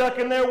are stuck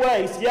in their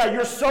ways. Yeah,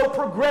 you're so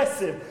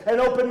progressive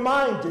and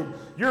open-minded.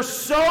 You're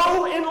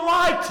so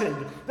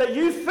enlightened that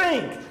you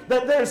think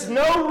that there's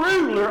no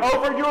ruler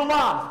over your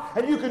life.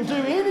 And you can do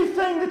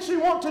anything that you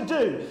want to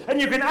do.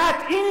 And you can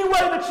act any way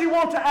that you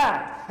want to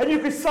act. And you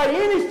can say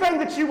anything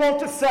that you want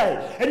to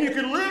say. And you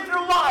can live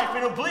your life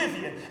in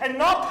oblivion and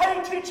not pay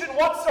attention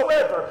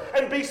whatsoever.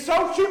 And be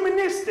so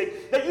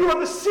humanistic that you are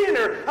the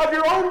center of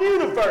your own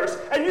universe.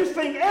 And you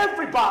think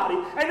everybody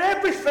and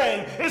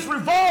everything is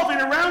revolving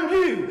around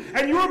you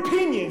and your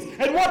opinions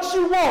and what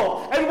you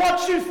want and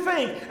what you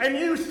think. And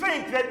you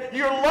think that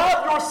you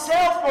love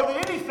yourself more than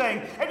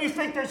anything. And you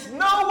think there's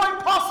no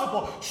way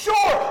possible.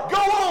 Sure, go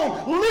on.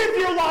 Live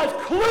your life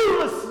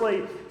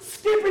cluelessly,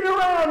 skipping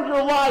around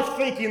your life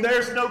thinking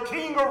there's no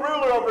king or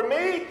ruler over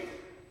me.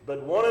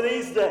 But one of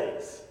these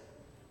days,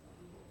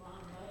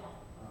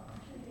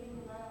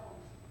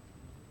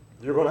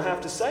 you're going to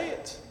have to say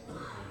it.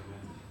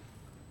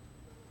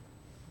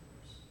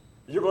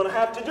 You're going to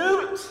have to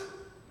do it.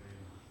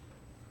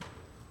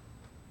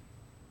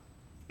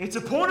 It's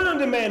appointed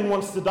unto man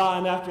once to die,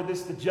 and after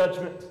this the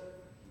judgment.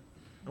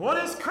 And what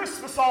is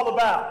Christmas all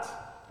about?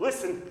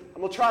 Listen,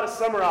 I'm going to try to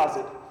summarize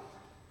it.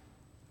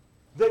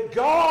 That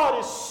God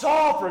is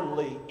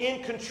sovereignly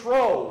in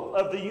control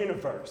of the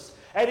universe.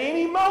 At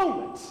any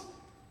moment,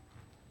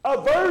 a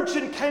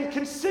virgin can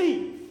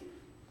conceive.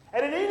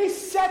 And at any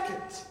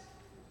second,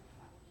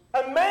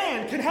 a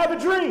man can have a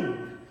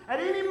dream. At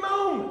any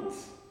moment,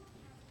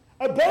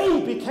 a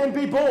baby can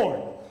be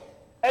born.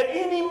 At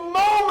any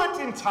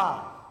moment in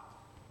time,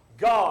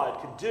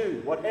 God can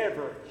do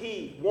whatever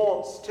He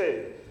wants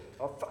to.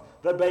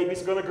 The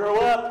baby's going to grow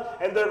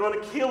up and they're going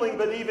to kill him.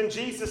 But even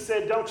Jesus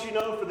said, don't you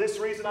know, for this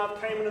reason I've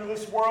came into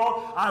this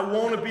world. I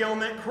want to be on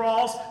that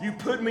cross. You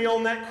put me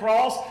on that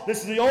cross. This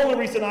is the only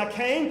reason I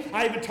came.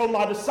 I even told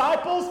my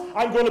disciples,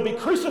 I'm going to be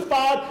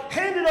crucified,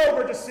 handed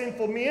over to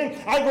sinful men.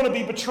 I'm going to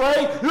be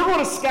betrayed. You're going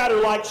to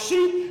scatter like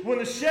sheep. When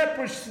the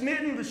shepherd's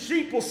smitten, the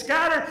sheep will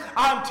scatter.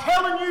 I'm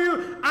telling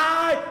you,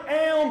 I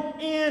am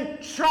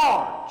in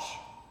charge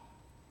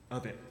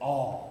of it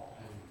all.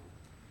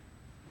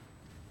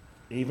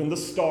 Even the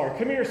star.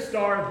 Come here,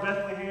 Star of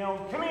Bethlehem.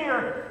 Come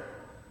here.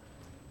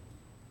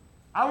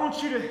 I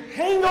want you to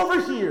hang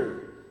over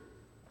here.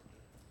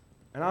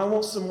 And I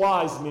want some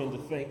wise men to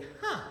think,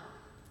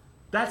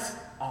 that's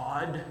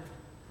odd.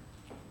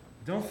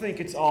 Don't think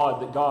it's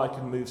odd that God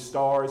can move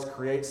stars,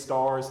 create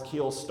stars,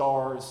 kill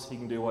stars. He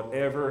can do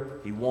whatever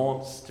He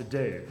wants to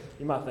do.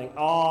 You might think,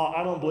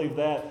 I don't believe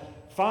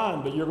that.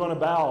 Fine, but you're going to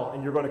bow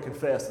and you're going to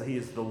confess that He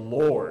is the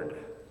Lord.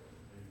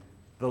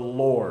 The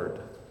Lord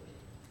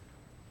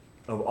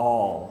of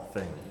all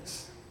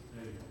things.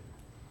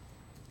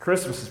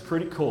 Christmas is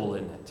pretty cool,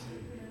 isn't it?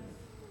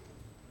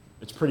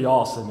 It's pretty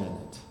awesome, isn't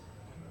it?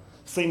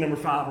 Scene number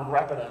 5, we'll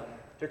wrap it up.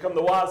 Here come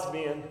the wise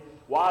men.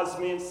 Wise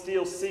men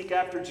still seek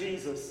after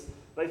Jesus.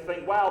 They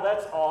think, wow,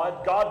 that's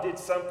odd. God did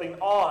something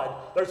odd.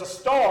 There's a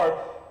star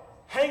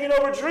hanging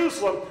over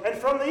Jerusalem. And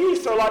from the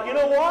east, they're like, you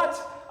know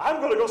what?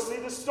 I'm going to go see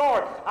this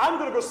star. I'm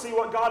going to go see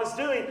what God is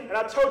doing. And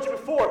I told you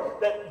before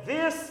that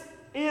this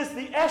is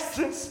the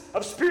essence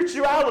of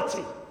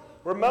spirituality.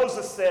 Where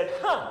Moses said,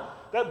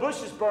 that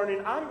bush is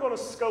burning. I'm going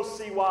to go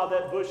see why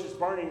that bush is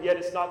burning, yet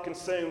it's not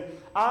consumed.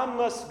 I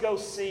must go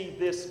see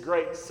this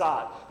great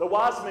sight. The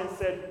wise men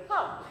said,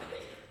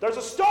 there's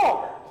a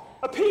star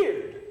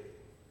appeared,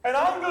 and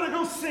I'm going to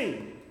go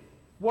see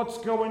what's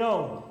going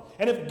on.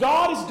 And if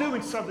God is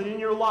doing something in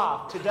your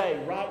life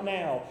today, right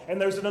now,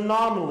 and there's an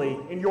anomaly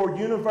in your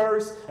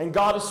universe, and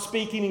God is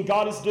speaking and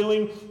God is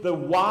doing, the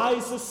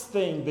wisest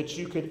thing that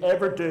you could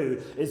ever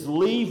do is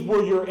leave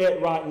where you're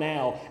at right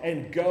now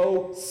and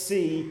go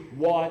see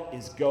what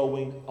is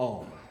going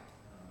on.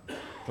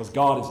 Because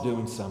God is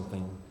doing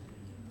something.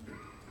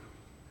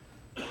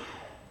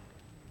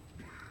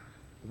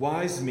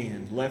 Wise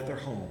men left their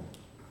home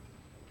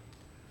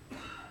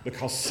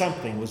because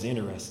something was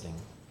interesting.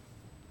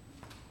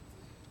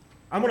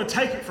 I'm going to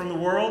take it from the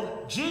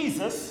world.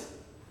 Jesus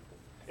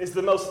is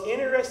the most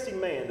interesting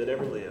man that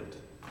ever lived.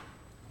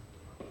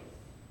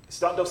 It's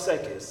not Dos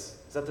Equis.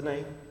 Is that the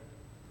name?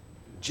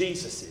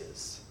 Jesus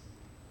is.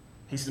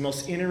 He's the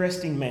most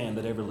interesting man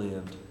that ever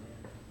lived.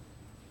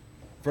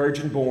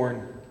 Virgin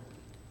born,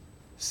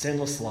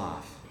 sinless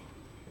life.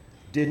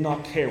 Did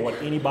not care what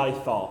anybody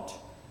thought.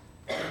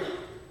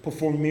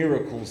 Performed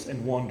miracles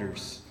and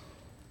wonders.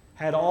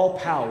 Had all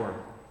power,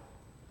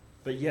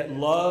 but yet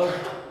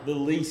loved the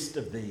least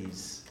of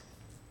these.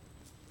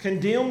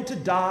 Condemned to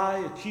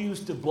die,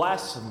 accused of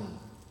blasphemy.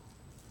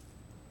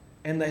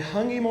 And they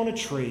hung him on a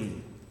tree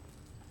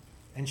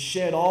and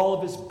shed all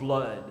of his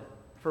blood.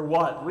 For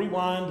what?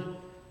 Rewind.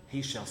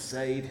 He shall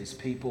save his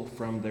people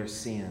from their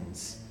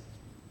sins.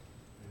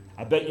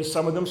 I bet you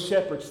some of them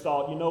shepherds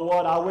thought, you know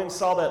what? I went and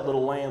saw that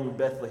little lamb in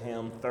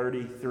Bethlehem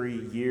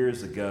 33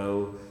 years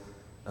ago.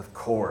 Of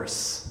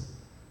course.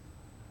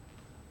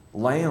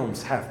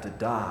 Lambs have to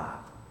die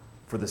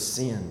for the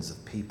sins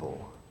of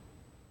people.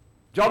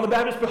 John the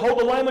Baptist, behold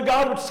the Lamb of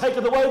God, which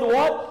taketh away the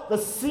what? The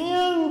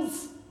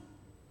sins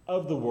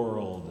of the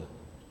world.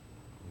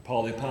 And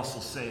Paul the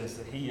Apostle says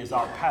that He is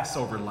our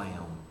Passover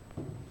Lamb.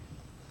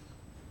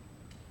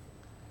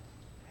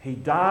 He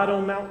died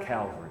on Mount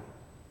Calvary.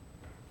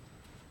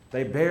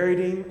 They buried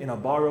Him in a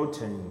borrowed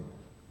tomb.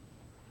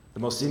 The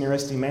most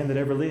interesting man that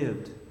ever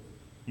lived.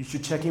 You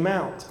should check him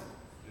out.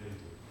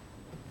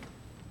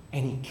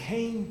 And He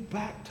came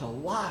back to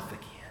life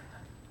again.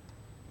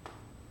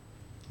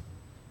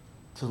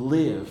 To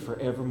live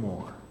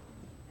forevermore.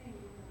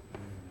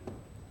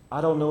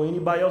 I don't know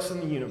anybody else in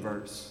the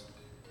universe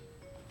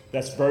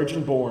that's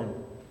virgin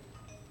born,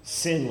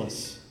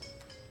 sinless,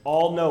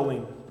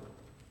 all-knowing,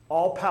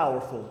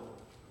 all-powerful,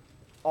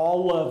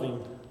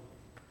 all-loving,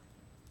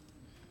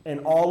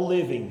 and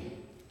all-living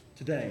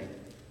today.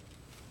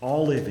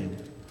 All living.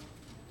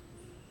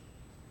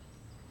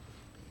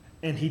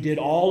 And He did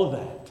all of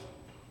that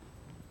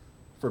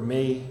for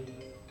me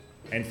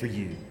and for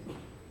you.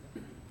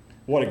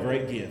 What a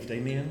great gift.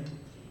 Amen?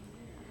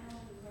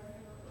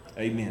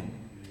 Amen.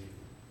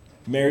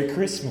 Merry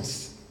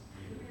Christmas.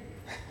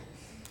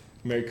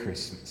 Merry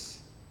Christmas.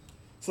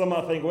 Some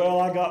might think, well,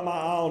 I got my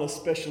eye on a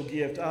special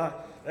gift.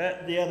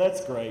 Yeah,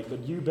 that's great, but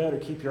you better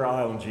keep your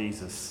eye on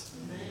Jesus.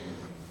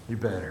 You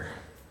better.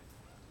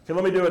 Okay,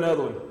 let me do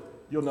another one.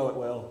 You'll know it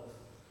well.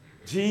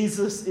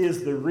 Jesus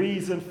is the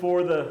reason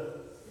for the...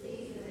 Yeah,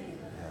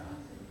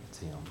 it's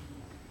Him.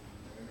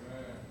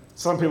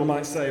 Some people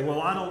might say,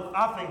 well,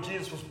 I think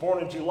Jesus was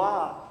born in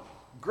July.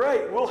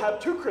 Great, we'll have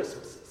 2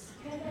 Christmases.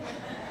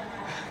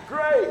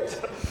 Great.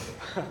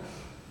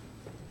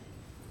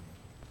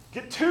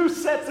 Get 2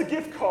 sets of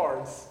gift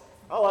cards.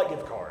 I like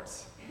gift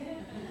cards.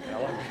 I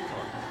like gift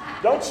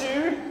cards. Don't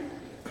you?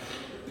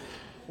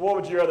 What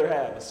would you rather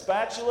have, a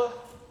spatula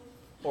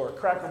or a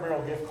Cracker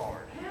Barrel gift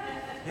card?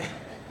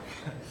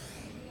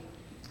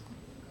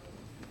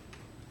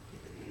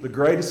 The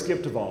greatest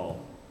gift of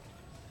all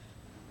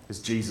is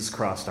Jesus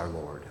Christ our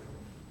Lord.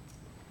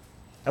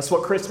 That's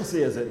what Christmas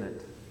is, isn't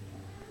it?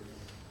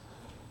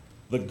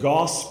 The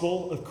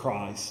gospel of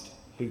Christ,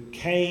 who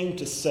came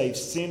to save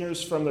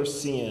sinners from their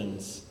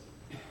sins,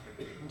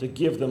 to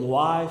give them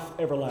life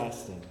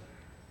everlasting,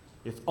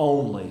 if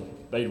only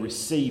they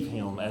receive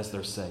Him as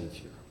their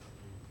Savior.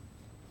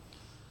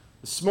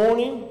 This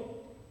morning,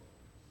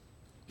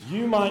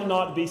 you might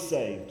not be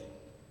saved.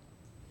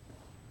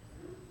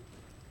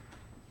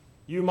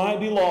 You might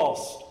be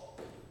lost.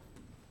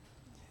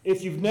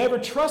 If you've never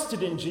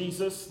trusted in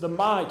Jesus, the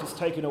might is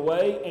taken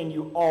away and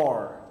you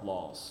are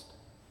lost.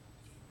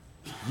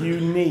 You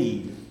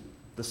need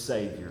the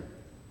Savior.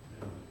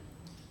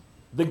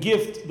 The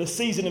gift, the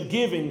season of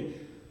giving,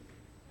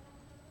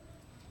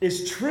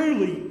 is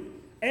truly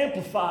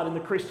amplified in the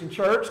Christian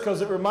church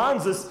because it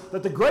reminds us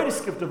that the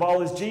greatest gift of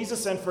all is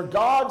Jesus, and for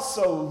God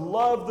so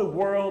loved the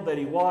world that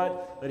He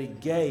what? That He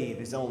gave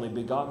His only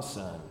begotten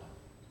Son.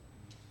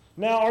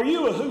 Now, are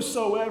you a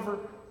whosoever?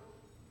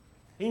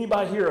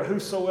 Anybody here a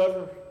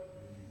whosoever?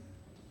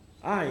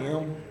 I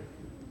am.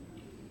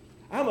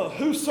 I'm a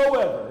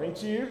whosoever,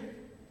 ain't you?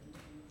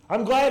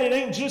 I'm glad it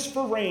ain't just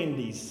for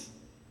Randy's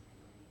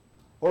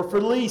or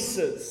for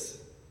Lisa's.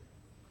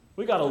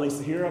 We got a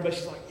Lisa here. I bet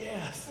she's like,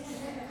 yes.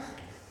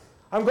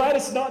 I'm glad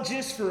it's not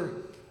just for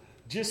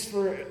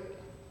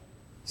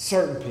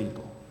certain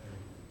people.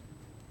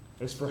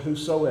 It's for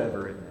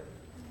whosoever, isn't it?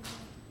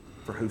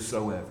 For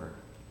whosoever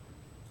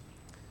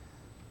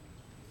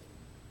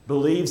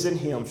believes in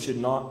Him should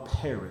not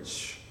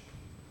perish,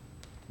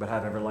 but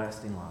have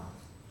everlasting life.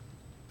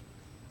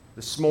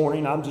 This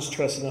morning, I'm just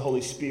trusting the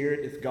Holy Spirit.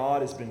 If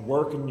God has been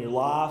working in your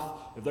life,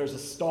 if there's a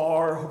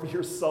star over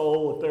your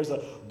soul, if there's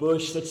a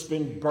bush that's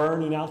been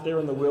burning out there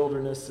in the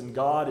wilderness, and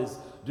God is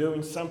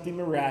doing something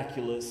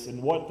miraculous,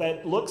 and what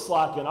that looks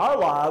like in our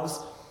lives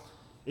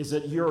is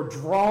that you're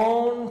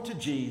drawn to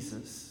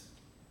Jesus.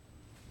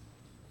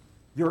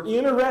 You're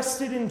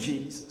interested in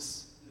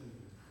Jesus.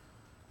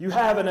 You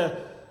have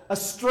a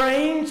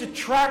strange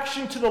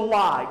attraction to the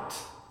light.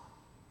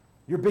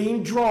 You're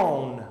being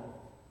drawn.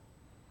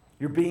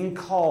 You're being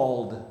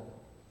called.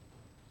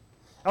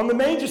 On the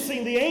manger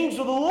scene, the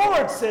angel of the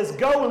Lord says,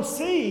 go and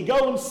see,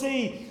 go and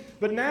see.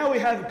 But now we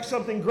have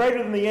something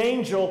greater than the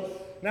angel.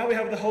 Now we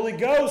have the Holy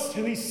Ghost,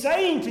 who He's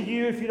saying to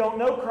you, if you don't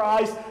know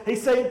Christ,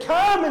 He's saying,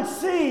 come and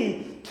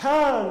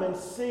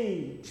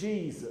see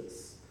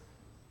Jesus.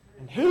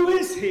 And who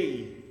is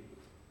He?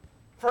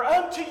 For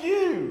unto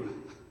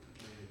you,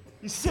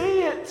 you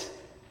see it,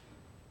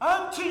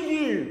 unto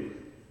you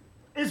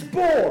is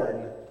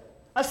born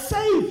a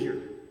Savior.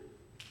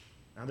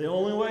 Now, the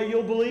only way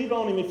you'll believe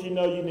on Him if you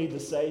know you need the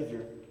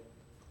Savior.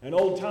 An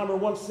old-timer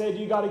once said,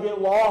 you got to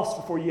get lost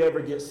before you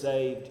ever get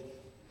saved.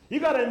 You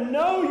got to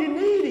know you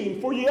need Him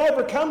before you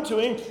ever come to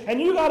Him.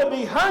 And you got to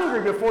be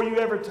hungry before you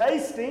ever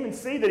taste Him and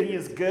see that He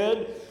is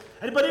good.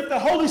 But if the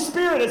Holy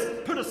Spirit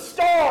has put a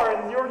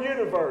star in your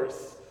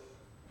universe,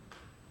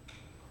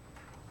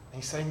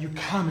 He's saying, you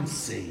come and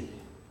see.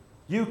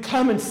 You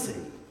come and see.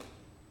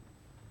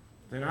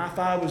 Then if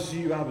I was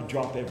you, I would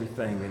drop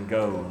everything and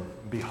go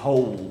and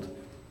behold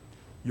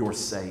your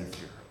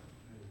Savior.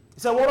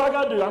 So what do I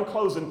got to do? I'm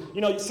closing. You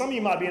know, some of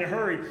you might be in a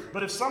hurry,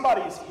 but if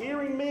somebody is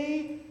hearing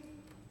me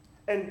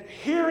and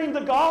hearing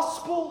the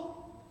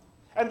gospel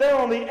and they're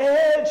on the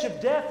edge of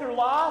death or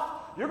life,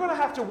 you're going to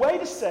have to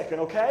wait a second,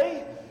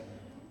 okay?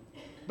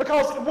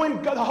 Because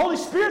when the Holy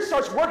Spirit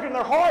starts working in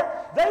their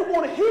heart, they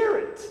want to hear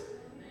it.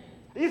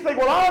 You think,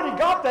 well, I already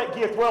got that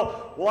gift.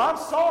 Well, I'm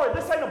sorry.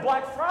 This ain't a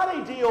Black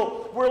Friday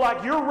deal where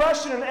like you're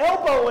rushing and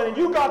elbowing and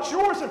you got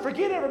yours and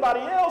forget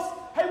everybody else.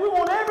 Hey, we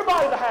want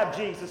everybody to have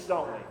Jesus,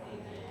 don't we?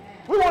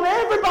 We want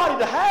everybody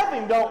to have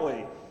Him, don't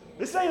we?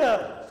 This ain't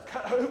a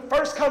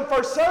first come,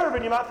 first serve,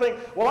 and you might think,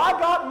 well, I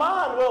got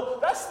mine. Well,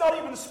 that's not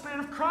even the Spirit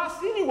of Christ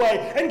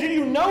anyway. And do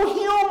you know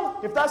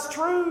Him, if that's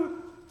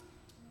true?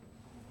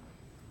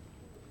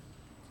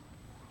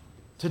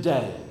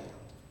 Today,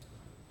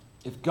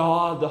 if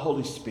God, the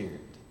Holy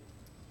Spirit,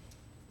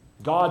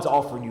 God's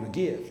offering you a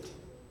gift.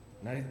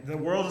 Now, the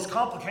world has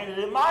complicated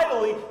it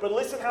mightily, but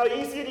listen how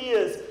easy it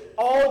is.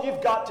 All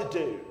you've got to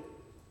do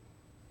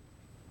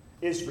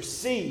is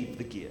receive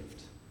the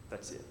gift.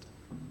 That's it.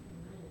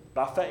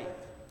 By faith.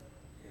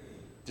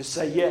 Just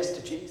say yes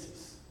to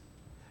Jesus.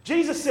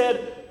 Jesus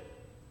said,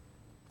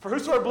 "For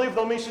whosoever believeth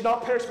on me should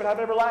not perish but have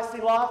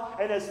everlasting life."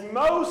 And as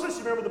Moses,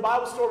 you remember the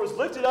Bible story, was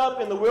lifted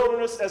up in the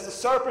wilderness, as the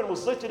serpent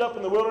was lifted up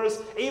in the wilderness,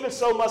 even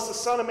so must the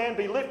Son of Man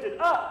be lifted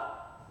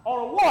up. On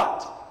a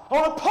what?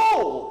 On a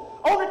pole,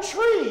 on a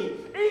tree.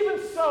 Even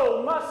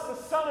so must the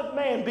Son of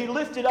Man be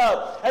lifted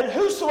up. And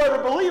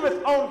whosoever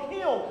believeth on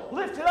him,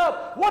 lifted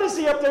up. What is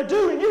he up there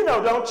doing? You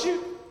know, don't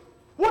you?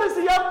 What is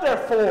he up there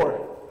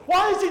for?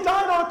 Why is he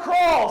dying on a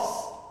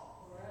cross?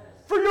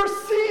 For your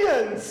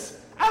sins.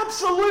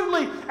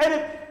 Absolutely. And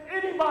if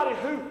anybody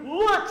who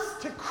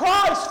looks to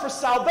Christ for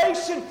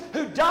salvation,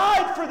 who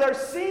died for their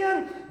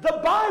sin, the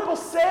Bible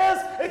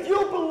says if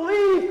you'll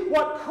believe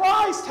what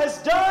Christ has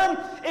done,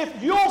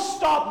 if you'll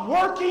stop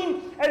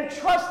working and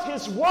trust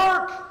His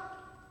work,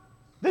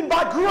 then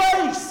by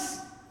grace,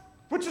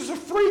 which is a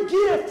free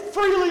gift,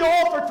 freely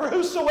offered for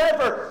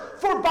whosoever,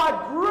 for by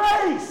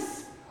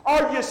grace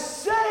are you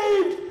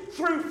saved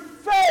through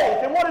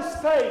faith. And what is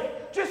faith?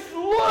 Just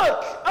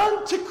look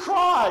unto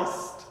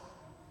Christ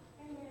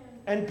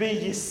and be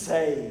ye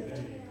saved.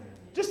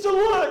 Just to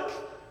look.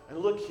 And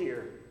look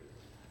here.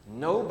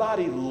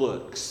 Nobody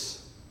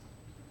looks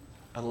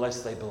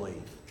unless they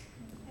believe.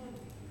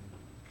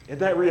 Isn't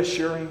that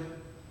reassuring?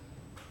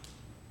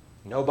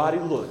 Nobody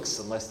looks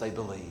unless they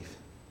believe.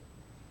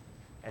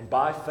 And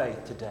by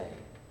faith today,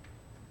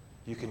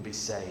 you can be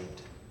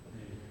saved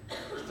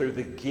through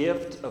the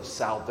gift of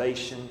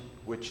salvation,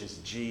 which is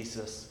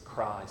Jesus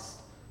Christ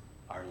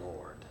our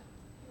Lord.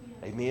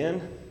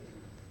 Amen?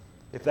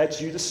 If that's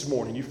you this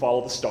morning, you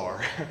follow the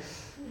star.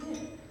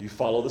 You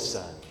follow the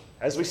sun.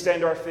 As we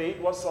stand to our feet,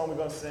 what song are we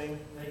going to sing?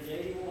 Page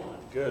 81.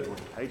 Good one.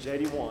 Page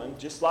 81.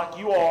 Just like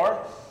you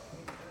are.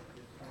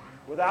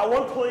 Without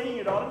one plea.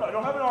 You don't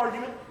have an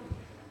argument.